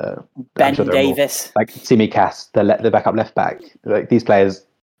 Ben Davis, like Tsimikas, the backup left back. Like these players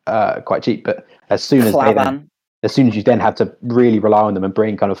are quite cheap, but as soon as you then have to really rely on them and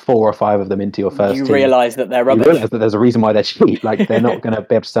bring kind of 4 or 5 of them into your first team, you realise that they're rubbish. You realise that there's a reason why they're cheap. Like they're not going to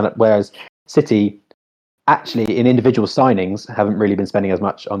be able to stand up. Whereas City, actually, in individual signings, haven't really been spending as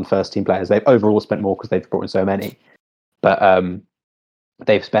much on first team players. They've overall spent more because they've brought in so many, but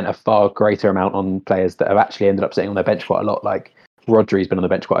they've spent a far greater amount on players that have actually ended up sitting on their bench quite a lot. Like Rodri's been on the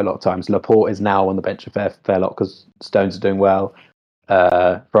bench quite a lot of times. Laporte is now on the bench a fair lot because Stones are doing well.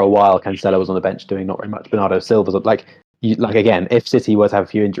 For a while, Cancelo was on the bench doing not very much. Bernardo Silva's again, if City were to have a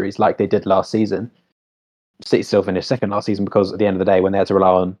few injuries like they did last season, City still finished second last season because at the end of the day, when they had to rely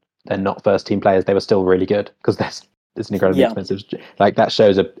on their not first team players, they were still really good because it's an incredibly expensive. Like that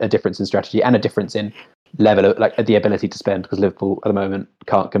shows a difference in strategy and a difference in level of like the ability to spend, because Liverpool at the moment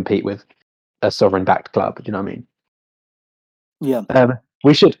can't compete with a sovereign backed club. Do you know what I mean? Yeah.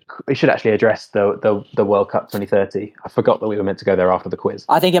 We should actually address the World Cup 2030. I forgot that we were meant to go there after the quiz.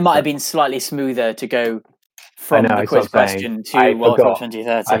 I think it might have been slightly smoother to go from the quiz question to World Cup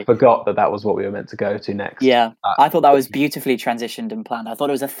 2030. I forgot that was what we were meant to go to next. Yeah, I thought that was beautifully transitioned and planned. I thought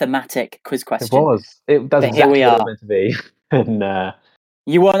it was a thematic quiz question. It was. That's exactly what it was meant to be. And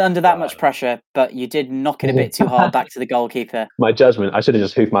you weren't under that much pressure, but you did knock it a bit too hard back to the goalkeeper. My judgment. I should have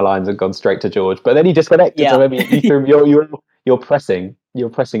just hoofed my lines and gone straight to George, but then he disconnected. Yeah. So I mean, you're pressing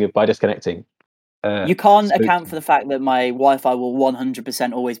it by disconnecting. You can't account for the fact that my Wi-Fi will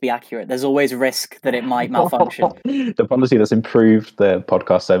 100% always be accurate. There's always a risk that it might malfunction. The policy that's improved the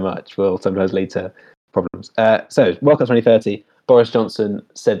podcast so much will sometimes lead to problems. So, World Cup 2030, Boris Johnson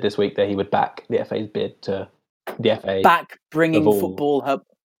said this week that he would back the FA's bid to the FA. Back bringing football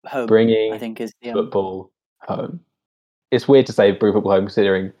home. Bringing I think is the football home. It's weird to say bring football home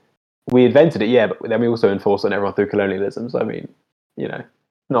considering we invented it, yeah, but then we also enforced on everyone through colonialism. So, I mean,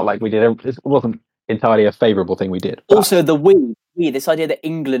 not like we did. It wasn't entirely a favourable thing we did. But also, this idea that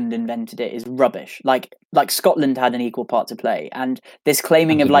England invented it is rubbish. Like Scotland had an equal part to play, and this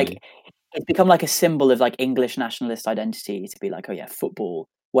claiming of it's become like a symbol of like English nationalist identity to be like, oh yeah, football,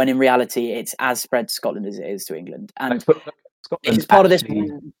 when in reality it's as spread to Scotland as it is to England, and it's part of this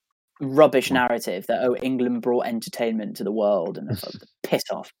rubbish narrative that England brought entertainment to the world, and piss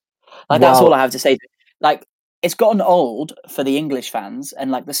off. That's all I have to say. Like, it's gotten old for the English fans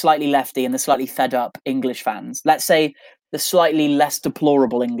and like the slightly lefty and the slightly fed up English fans. Let's say the slightly less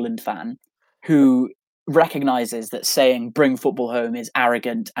deplorable England fan who recognizes that saying bring football home is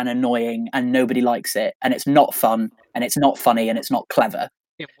arrogant and annoying and nobody likes it and it's not fun and it's not funny and it's not clever.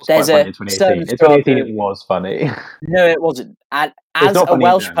 It was quite funny in 2018. In 2018 it was funny. No, it wasn't. As a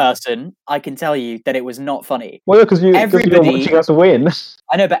Welsh person, I can tell you that it was not funny. Well, because you were watching us win.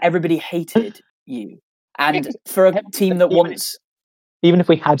 I know, but everybody hated you. And for a team that wants, even if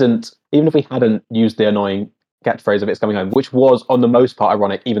we hadn't used the annoying catchphrase of "it's coming home," which was on the most part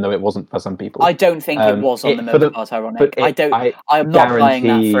ironic, even though it wasn't for some people. I don't think it was on the most part ironic. I'm not buying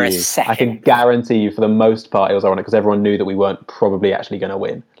that for a second. I can guarantee you, for the most part, it was ironic because everyone knew that we weren't probably actually going to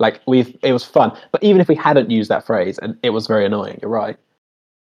win. Like it was fun, but even if we hadn't used that phrase, and it was very annoying. You're right.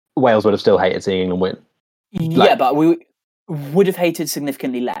 Wales would have still hated seeing England win. Yeah, but we would have hated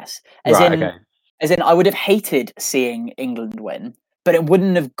significantly less. As in, I would have hated seeing England win, but it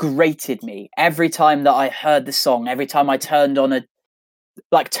wouldn't have grated me every time that I heard the song. Every time I turned on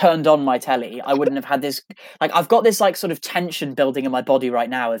my telly, I wouldn't have had this. Like, I've got this like sort of tension building in my body right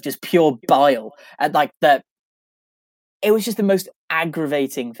now of just pure bile at like the it was just the most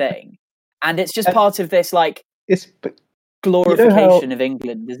aggravating thing, and it's just part of this like It's glorification of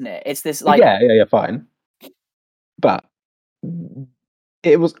England, isn't it? It's this like yeah, fine. But I think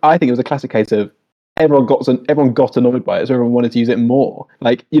it was a classic case of everyone got annoyed by it, so everyone wanted to use it more.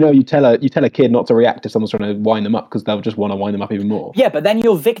 Like, you tell a kid not to react if someone's trying to wind them up because they'll just want to wind them up even more. Yeah, but then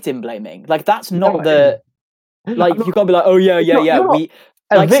you're victim blaming. Like, that's not like you can't be like, oh yeah. We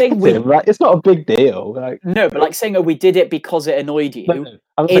like victim, saying right? It's not a big deal. Like, no, but like saying, oh, we did it because it annoyed you. No.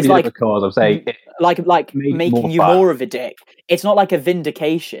 I'm not saying like because I'm saying like making you more of a dick. It's not like a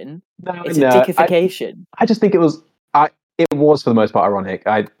vindication. It's a dickification. I just think it was for the most part ironic.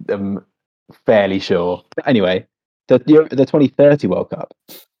 I am fairly sure. But anyway, the 2030 World Cup.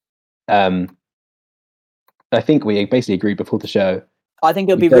 I think we basically agreed before the show. I think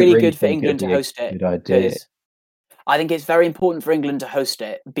it'll be really good for England to host it. Good idea. I think it's very important for England to host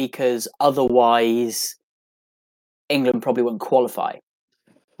it because otherwise England probably won't qualify.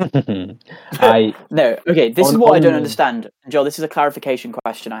 No, okay, this is what I don't understand. Joel, this is a clarification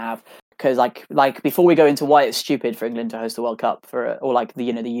question I have. Because like before we go into why it's stupid for England to host the World Cup or like the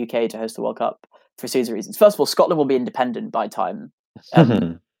UK to host the World Cup for a series of reasons. First of all, Scotland will be independent by time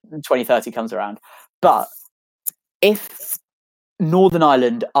 2030 comes around. But if Northern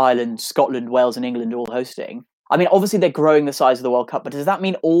Ireland, Scotland, Wales, and England are all hosting, I mean, obviously they're growing the size of the World Cup, but does that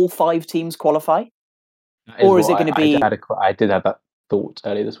mean all 5 teams qualify? Or is it going to be? I did have that thought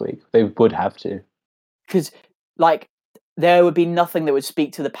earlier this week. They would have to, because like there would be nothing that would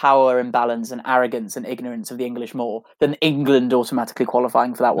speak to the power imbalance and arrogance and ignorance of the English more than England automatically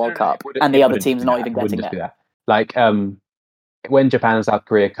qualifying for that World Cup and the other teams not even getting there. Like when Japan and South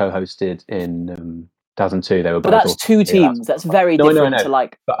Korea co-hosted in 2002, they were. But that's 2 teams. That's very different to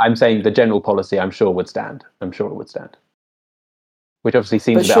like. But I'm saying the general policy. I'm sure would stand. Which obviously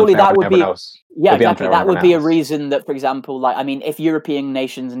seems. But surely that would be. Else. Yeah, exactly. That would be a reason that, for example, like I mean, if European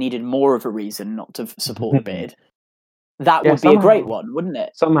nations needed more of a reason not to support the bid, that would be a great one, wouldn't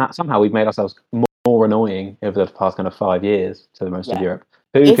it? Somehow we've made ourselves more annoying over the past kind of 5 years to the most of Europe.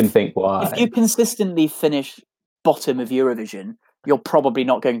 Who can think why? If you consistently finish bottom of Eurovision, you're probably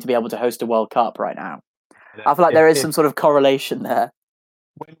not going to be able to host a World Cup right now. I feel like there is some sort of correlation there.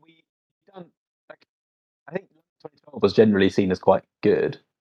 When I think 2012 was generally seen as quite good.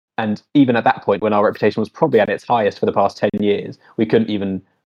 And even at that point, when our reputation was probably at its highest for the past 10 years, we couldn't even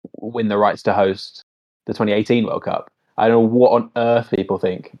win the rights to host the 2018 World Cup. I don't know what on earth people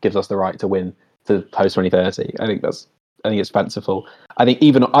think gives us the right to host 2030. I think it's fanciful. I think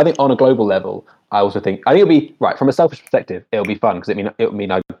on a global level, I think it'll be right from a selfish perspective. It'll be fun because it'll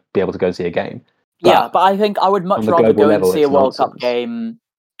mean I'd be able to go and see a game. But I think I would much rather go and see a World Cup game.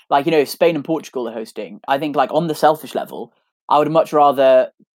 Like, if Spain and Portugal are hosting, I think like on the selfish level, I would much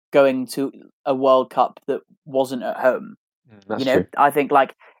rather going to a World Cup that wasn't at home. That's true. I think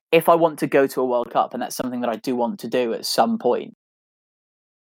like if I want to go to a World Cup, and that's something that I do want to do at some point,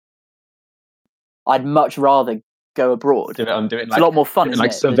 I'd much rather go abroad. It's a lot more fun, isn't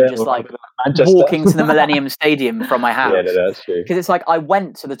it? Than just like walking to the Millennium Stadium from my house. Yeah, no, that's true. Because it's like I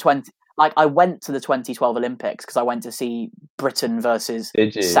went to the 2012 Olympics because I went to see Britain versus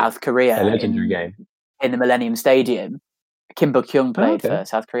South Korea. A legendary game in the Millennium Stadium. Kim Bok-kyung played for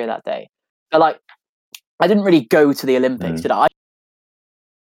South Korea that day. But like, I didn't really go to the Olympics, did I?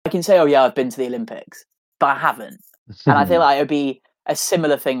 I can say, oh yeah, I've been to the Olympics, but I haven't. And I feel like it would be a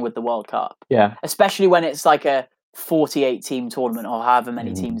similar thing with the World Cup. Yeah. Especially when it's like a 48-team tournament or however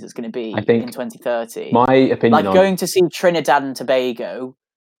many teams it's going to be in 2030. My opinion like going to see Trinidad and Tobago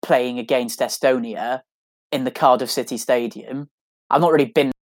playing against Estonia in the Cardiff City Stadium. I've not really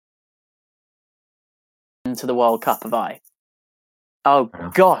been to the World Cup, have I? Oh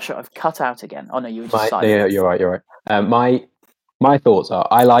gosh, I've cut out again. Oh no, you were just silent. Yeah, you're right. My thoughts are,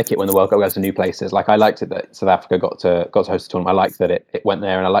 I like it when the World Cup goes to new places. Like I liked it that South Africa got to host the tournament. I liked that it went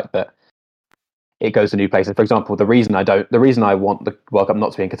there, and I like that it goes to new places. For example, the reason I want the World Cup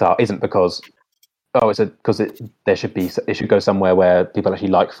not to be in Qatar isn't because it should go somewhere where people actually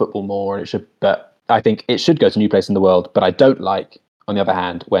like football more, and but I think it should go to new places in the world. But I don't like, on the other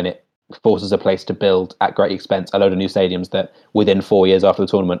hand, when it forces a place to build at great expense a load of new stadiums that within 4 years after the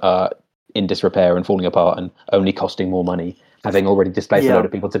tournament are in disrepair and falling apart and only costing more money, having already displaced a load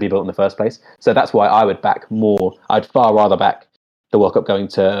of people to be built in the first place. So that's why I would I'd far rather back the World Cup going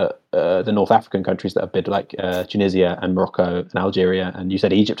to the North African countries that have bid, like Tunisia and Morocco and Algeria, and you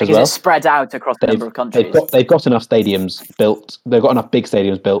said Egypt as well. Because it's spread out across a number of countries. They've got enough stadiums built. They've got enough big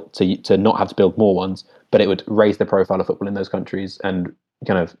stadiums built to not have to build more ones, but it would raise the profile of football in those countries and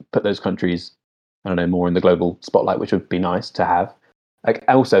kind of put those countries, I don't know, more in the global spotlight, which would be nice to have. Like,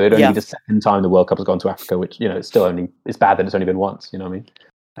 and also, it'd only Yeah. be the second time the World Cup has gone to Africa, which, you know, it's bad that it's only been once. You know what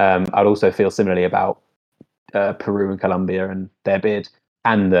I mean? I'd also feel similarly about Peru and Colombia and their bid,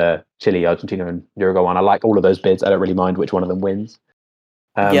 and the Chile, Argentina, and Uruguay one. I like all of those bids. I don't really mind which one of them wins.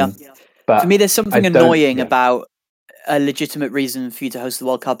 Yeah. But For me, there's something I don't- annoying yeah. about a legitimate reason for you to host the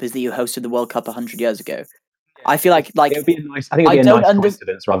World Cup is that you hosted the World Cup 100 years ago. I feel like it would be a nice. I think I it'd be a don't nice under-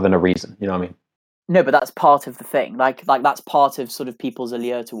 coincidence rather than a reason. You know what I mean? No, but that's part of the thing. Like that's part of sort of people's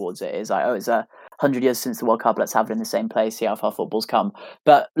allure towards it. Is like, oh, it's 100 years since the World Cup. Let's have it in the same place. See how far football's come.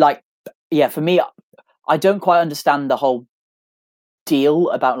 But like, yeah, for me, I don't quite understand the whole deal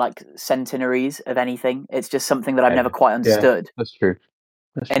about like centenaries of anything. It's just something that I've never quite understood. Yeah, that's true.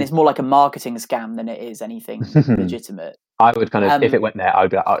 And it's more like a marketing scam than it is anything legitimate. I would kind of, if it went there, I would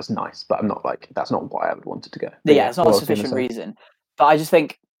be like, oh, it's nice, but I'm not like, that's not why I would want it to go. But Yeah, it's not a sufficient reason. But I just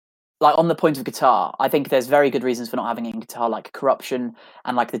think, like, on the point of Qatar, I think there's very good reasons for not having it in Qatar, like corruption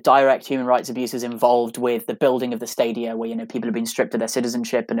and like the direct human rights abuses involved with the building of the stadia, where, you know, people have been stripped of their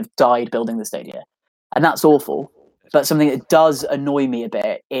citizenship and have died building the stadia. And that's awful. But something that does annoy me a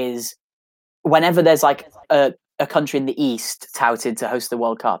bit is whenever there's like a country in the East touted to host the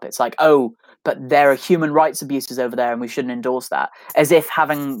World Cup, it's like, oh, but there are human rights abuses over there and we shouldn't endorse that. As if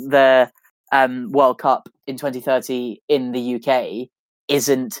having the World Cup in 2030 in the UK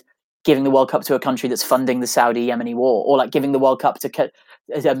isn't giving the World Cup to a country that's funding the Saudi-Yemeni war, or like giving the World Cup to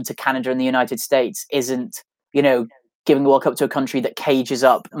Canada and the United States isn't, you know, giving the World Cup to a country that cages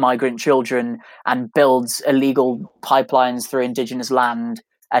up migrant children and builds illegal pipelines through indigenous land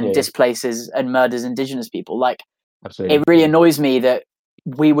and displaces and murders indigenous people. Like, absolutely. It really annoys me that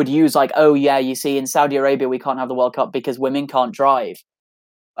we would use like, oh yeah, you see, in Saudi Arabia we can't have the World Cup because women can't drive,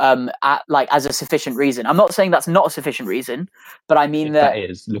 as a sufficient reason. I'm not saying that's not a sufficient reason, but I mean that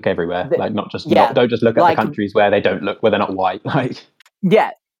is look everywhere. Like, not just don't just look at the countries where they're not white. Like,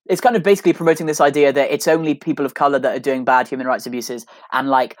 yeah. It's kind of basically promoting this idea that it's only people of color that are doing bad human rights abuses, and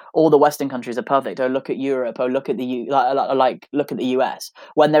like all the Western countries are perfect. Oh, look at Europe. Oh, look at look at the US.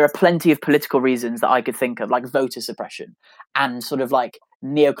 When there are plenty of political reasons that I could think of, like voter suppression and sort of like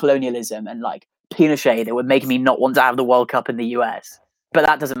neocolonialism and like Pinochet, that would make me not want to have the World Cup in the US. But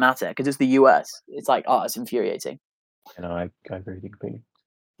that doesn't matter because it's the US. It's like, oh, it's infuriating. You know, I agree with you completely.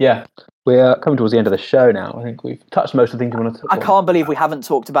 Yeah, we're coming towards the end of the show now. I think we've touched most of the things we want to talk about. I can't believe we haven't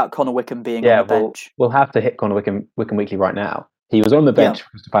talked about Connor Wickham being on the bench. We'll have to hit Connor Wickham Weekly right now. He was on the bench for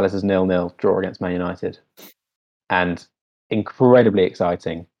Crystal Palace's 0-0 draw against Man United. And incredibly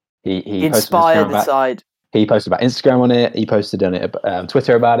exciting. He inspired the side. He posted about Instagram on it. He posted on it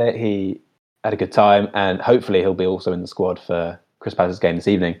Twitter about it. He had a good time. And hopefully he'll be also in the squad for Crystal Palace's game this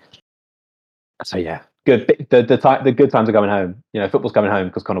evening. So yeah. Good. The good times are coming home. You know, football's coming home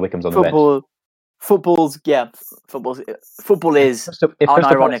because Connor Wickham's on the bench. Football is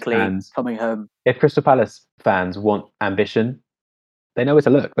unironically coming home. If Crystal Palace fans want ambition, they know where to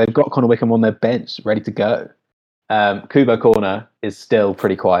look. They've got Connor Wickham on their bench, ready to go. Kubo Corner is still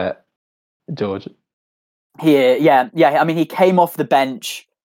pretty quiet. George. Yeah. I mean, he came off the bench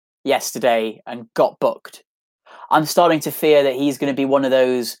yesterday and got booked. I'm starting to fear that he's going to be one of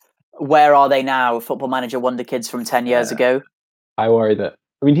those where are they now Football Manager wonder kids from 10 years ago. I worry that,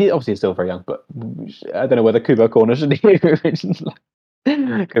 I mean, he obviously is still very young, but I don't know whether Kubo Corner should Kubo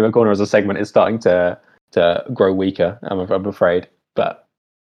Corner as a segment is starting to grow weaker, I'm afraid, but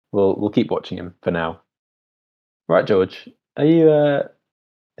we'll keep watching him for now. Right, George, are you have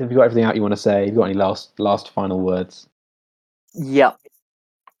you got everything out you want to say? Have you got any last final words? Yeah.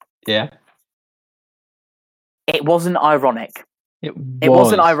 It wasn't ironic. It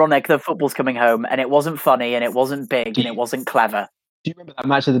wasn't ironic that football's coming home, and it wasn't funny, and it wasn't big, and it wasn't clever. Do you remember that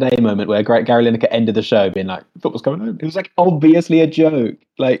match of the day moment where Gary Lineker ended the show being like, football's coming home? It was like obviously a joke.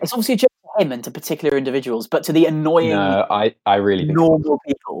 Like, it's obviously a joke to him and to particular individuals, but to the annoying I really think normal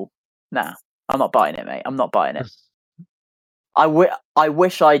people. Nah, I'm not buying it, mate. I'm not buying it. I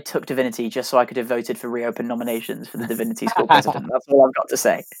wish I took Divinity just so I could have voted for reopened nominations for the Divinity School president. That's all I've got to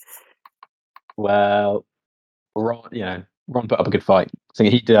say. Well, Ron put up a good fight. So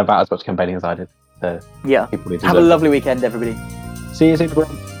he did about as much campaigning as I did. So yeah. Have a lovely weekend, everybody. See you soon,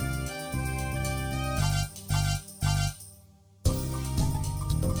 everyone.